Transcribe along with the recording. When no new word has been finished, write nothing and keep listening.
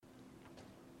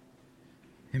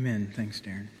Amen. Thanks,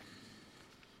 Darren.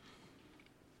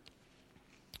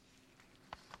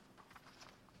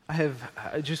 I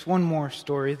have just one more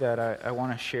story that I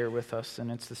want to share with us, and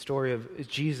it's the story of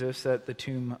Jesus at the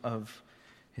tomb of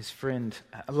his friend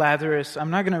Lazarus.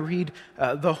 I'm not going to read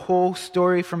the whole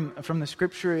story from the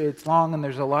scripture. It's long and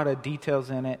there's a lot of details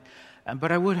in it,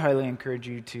 but I would highly encourage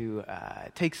you to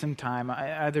take some time,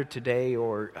 either today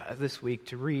or this week,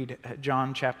 to read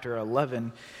John chapter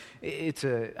 11. It's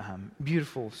a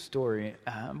beautiful story,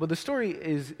 but the story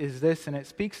is this, and it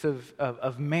speaks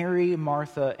of Mary,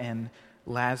 Martha, and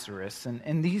Lazarus.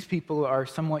 And these people are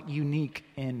somewhat unique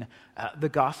in the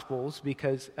Gospels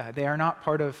because they are not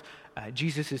part of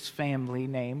Jesus' family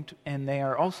named, and they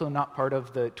are also not part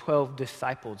of the 12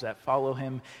 disciples that follow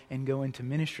him and go into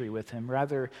ministry with him.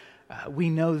 Rather, we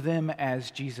know them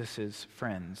as Jesus'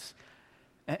 friends.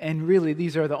 And really,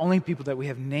 these are the only people that we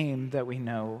have named that we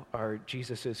know are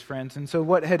Jesus' friends. And so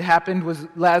what had happened was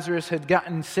Lazarus had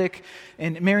gotten sick,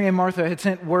 and Mary and Martha had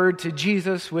sent word to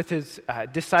Jesus with his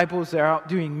disciples. They're out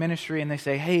doing ministry, and they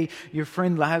say, "Hey, your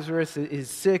friend Lazarus is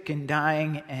sick and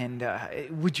dying, and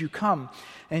would you come?"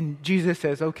 And Jesus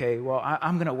says, "Okay, well,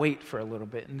 I'm going to wait for a little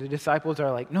bit." And the disciples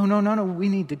are like, No, we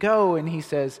need to go. And he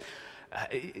says,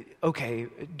 "Okay,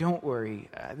 don't worry.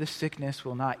 This sickness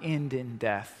will not end in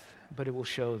death, but it will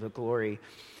show the glory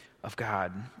of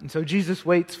God." And so Jesus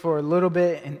waits for a little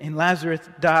bit, and Lazarus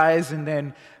dies, and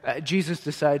then Jesus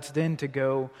decides then to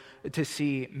go to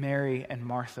see Mary and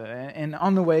Martha. And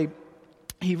on the way,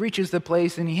 he reaches the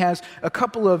place, and he has a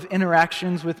couple of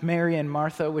interactions with Mary and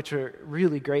Martha, which are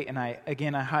really great, and I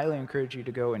highly encourage you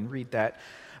to go and read that.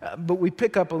 But we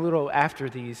pick up a little after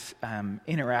these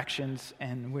interactions,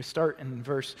 and we start in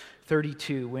verse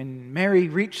 32. When Mary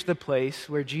reached the place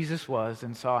where Jesus was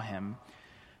and saw him,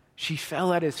 she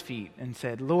fell at his feet and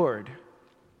said, "Lord,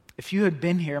 if you had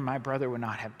been here, my brother would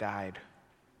not have died."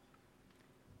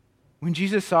 When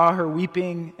Jesus saw her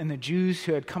weeping, and the Jews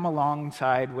who had come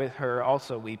alongside with her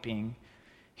also weeping,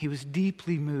 he was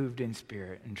deeply moved in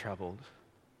spirit and troubled.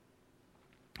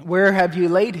 "Where have you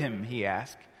laid him?" he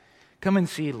asked. "Come and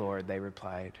see, Lord," they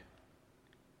replied.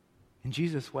 And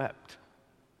Jesus wept.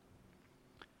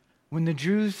 When the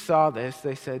Jews saw this,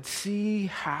 they said, "See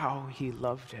how he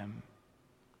loved him."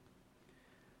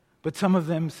 But some of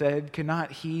them said, "Could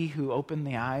not he who opened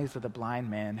the eyes of the blind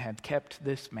man have kept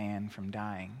this man from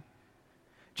dying?"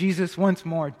 Jesus, once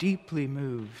more deeply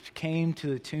moved, came to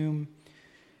the tomb.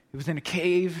 It was in a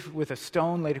cave with a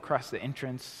stone laid across the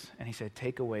entrance, and he said,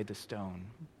 "Take away the stone."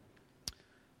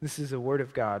 This is the word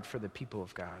of God for the people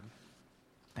of God.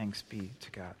 Thanks be to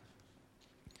God.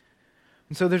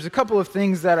 And so there's a couple of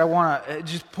things that I want to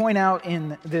just point out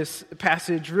in this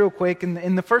passage real quick.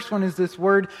 And the first one is this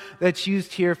word that's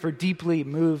used here for deeply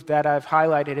moved that I've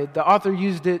highlighted it. The author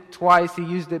used it twice. He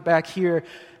used it back here.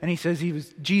 And he says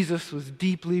Jesus was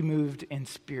deeply moved in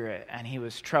spirit and he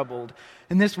was troubled.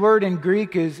 And this word in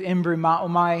Greek is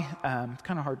embrimaomai. It's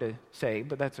kind of hard to say,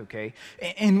 but that's okay.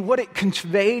 And what it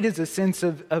conveyed is a sense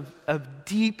of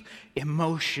deep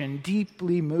emotion,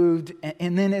 deeply moved.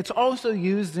 And then it's also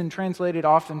used and translated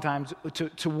oftentimes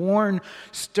to warn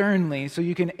sternly. So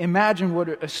you can imagine what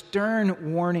a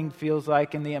stern warning feels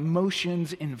like and the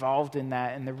emotions involved in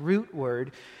that. And the root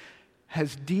word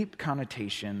has deep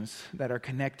connotations that are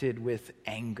connected with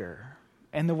anger.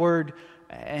 And the word,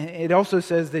 it also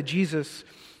says that Jesus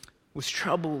was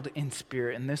troubled in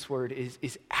spirit, and this word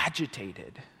is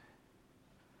agitated.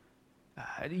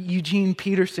 Eugene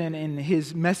Peterson, in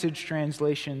his Message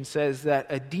translation, says that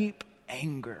a deep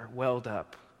anger welled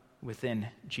up within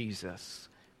Jesus.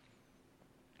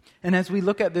 And as we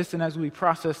look at this and as we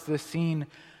process this scene,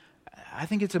 I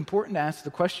think it's important to ask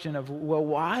the question of, well,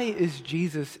 why is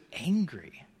Jesus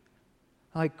angry?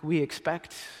 Like we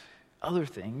expect other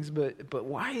things, but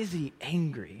why is he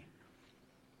angry?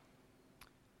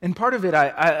 And part of it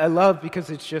I love because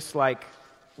it's just like,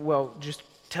 well, just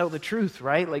tell the truth,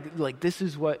 right? Like this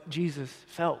is what Jesus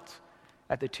felt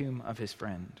at the tomb of his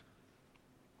friend.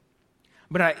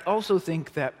 But I also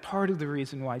think that part of the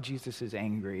reason why Jesus is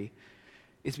angry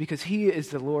is because he is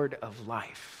the Lord of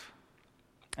life.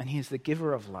 And he is the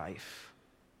giver of life.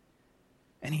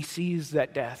 And he sees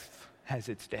that death has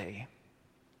its day.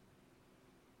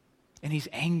 And he's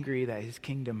angry that his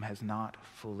kingdom has not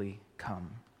fully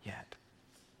come yet.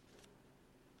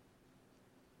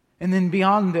 And then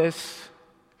beyond this,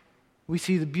 we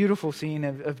see the beautiful scene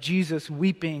of Jesus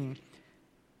weeping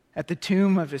at the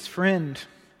tomb of his friend.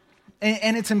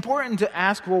 And it's important to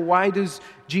ask, well, why does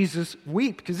Jesus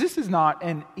weep? Because this is not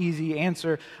an easy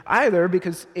answer either,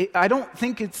 because I don't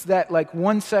think it's that like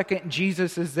 1 second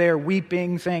Jesus is there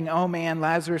weeping, saying, oh man,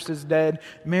 Lazarus is dead,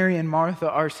 Mary and Martha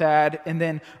are sad, and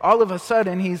then all of a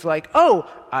sudden he's like, oh,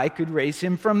 I could raise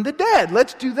him from the dead.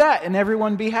 Let's do that and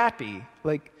everyone be happy.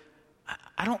 Like,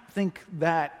 I don't think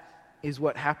that is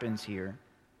what happens here.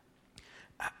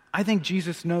 I think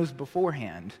Jesus knows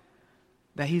beforehand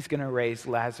that he's going to raise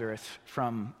Lazarus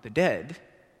from the dead.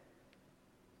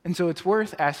 And so it's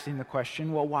worth asking the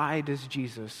question, well, why does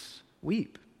Jesus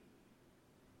weep?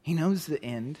 He knows the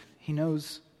end. He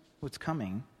knows what's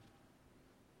coming.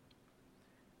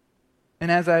 And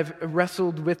as I've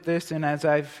wrestled with this and as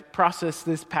I've processed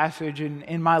this passage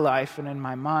in my life and in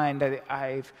my mind,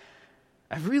 I've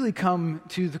really come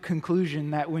to the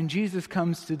conclusion that when Jesus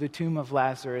comes to the tomb of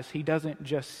Lazarus, he doesn't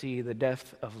just see the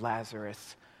death of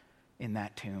Lazarus in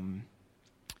that tomb.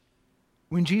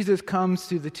 When Jesus comes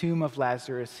to the tomb of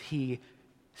Lazarus, he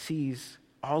sees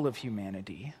all of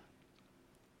humanity.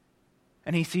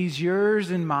 And he sees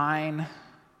yours and mine,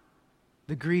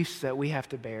 the griefs that we have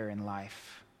to bear in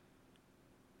life.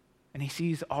 And he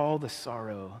sees all the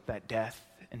sorrow that death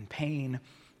and pain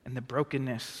and the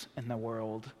brokenness in the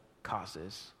world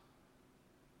causes.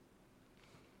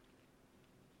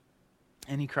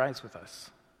 And he cries with us.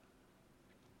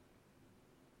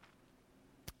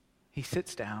 He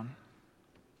sits down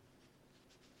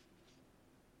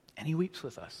and he weeps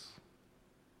with us.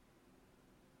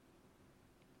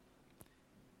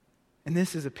 And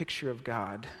this is a picture of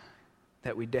God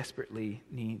that we desperately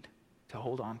need to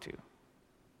hold on to.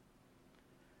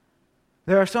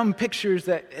 There are some pictures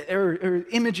or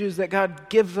images that God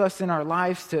gives us in our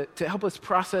lives to help us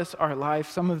process our life.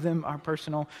 Some of them are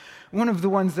personal. One of the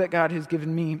ones that God has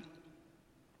given me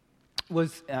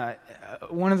was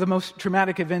one of the most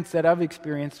traumatic events that I've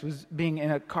experienced was being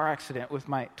in a car accident with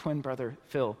my twin brother,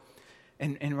 Phil.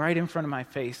 And right in front of my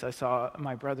face, I saw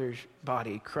my brother's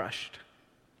body crushed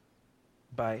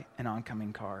by an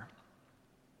oncoming car.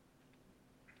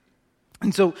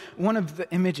 And so one of the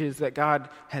images that God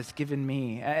has given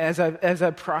me, as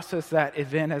I process that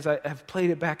event, as I have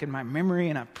played it back in my memory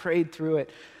and I've prayed through it,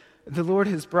 the Lord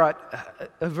has brought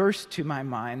a verse to my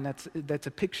mind that's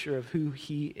a picture of who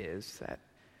he is.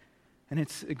 And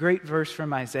it's a great verse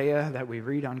from Isaiah that we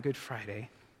read on Good Friday,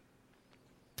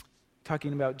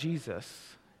 talking about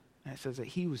Jesus. And it says that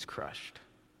he was crushed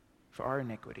for our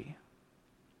iniquity,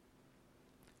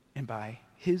 and by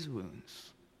his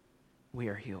wounds we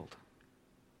are healed.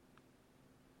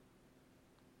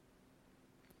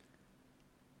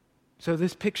 So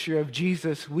this picture of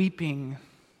Jesus weeping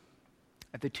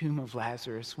at the tomb of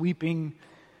Lazarus, weeping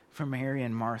for Mary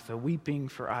and Martha, weeping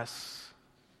for us,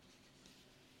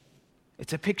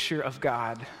 it's a picture of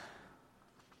God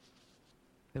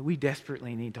that we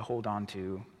desperately need to hold on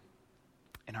to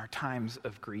in our times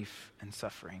of grief and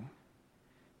suffering.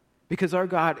 Because our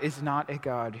God is not a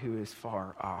God who is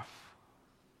far off.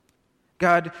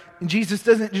 Jesus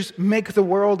doesn't just make the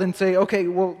world and say, okay,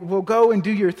 we'll go and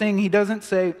do your thing. He doesn't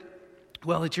say,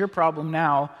 well, it's your problem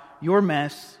now, your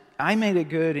mess. I made it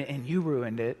good and you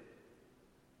ruined it.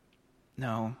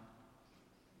 No.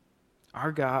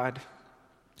 Our God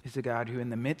is a God who in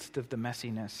the midst of the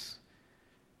messiness,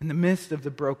 in the midst of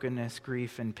the brokenness,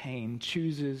 grief, and pain,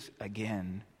 chooses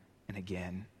again and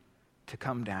again to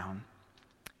come down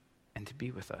and to be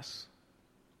with us.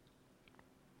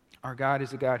 Our God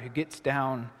is a God who gets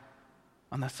down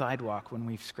on the sidewalk when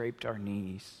we've scraped our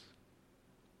knees,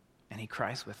 and he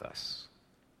cries with us.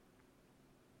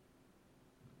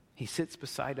 He sits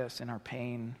beside us in our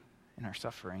pain, in our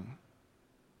suffering.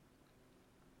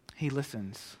 He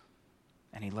listens,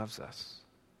 and he loves us.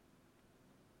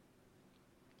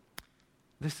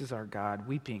 This is our God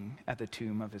weeping at the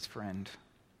tomb of his friend.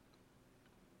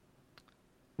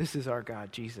 This is our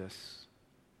God, Jesus.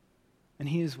 And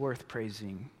he is worth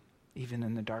praising, even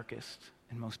in the darkest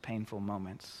and most painful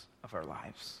moments of our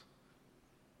lives.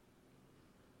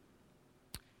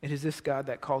 It is this God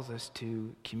that calls us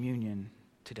to communion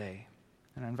today.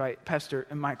 And I invite Pastor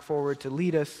Mike forward to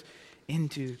lead us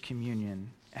into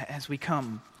communion. As we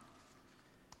come,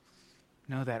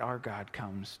 know that our God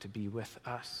comes to be with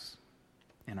us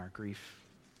in our grief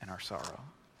and our sorrow.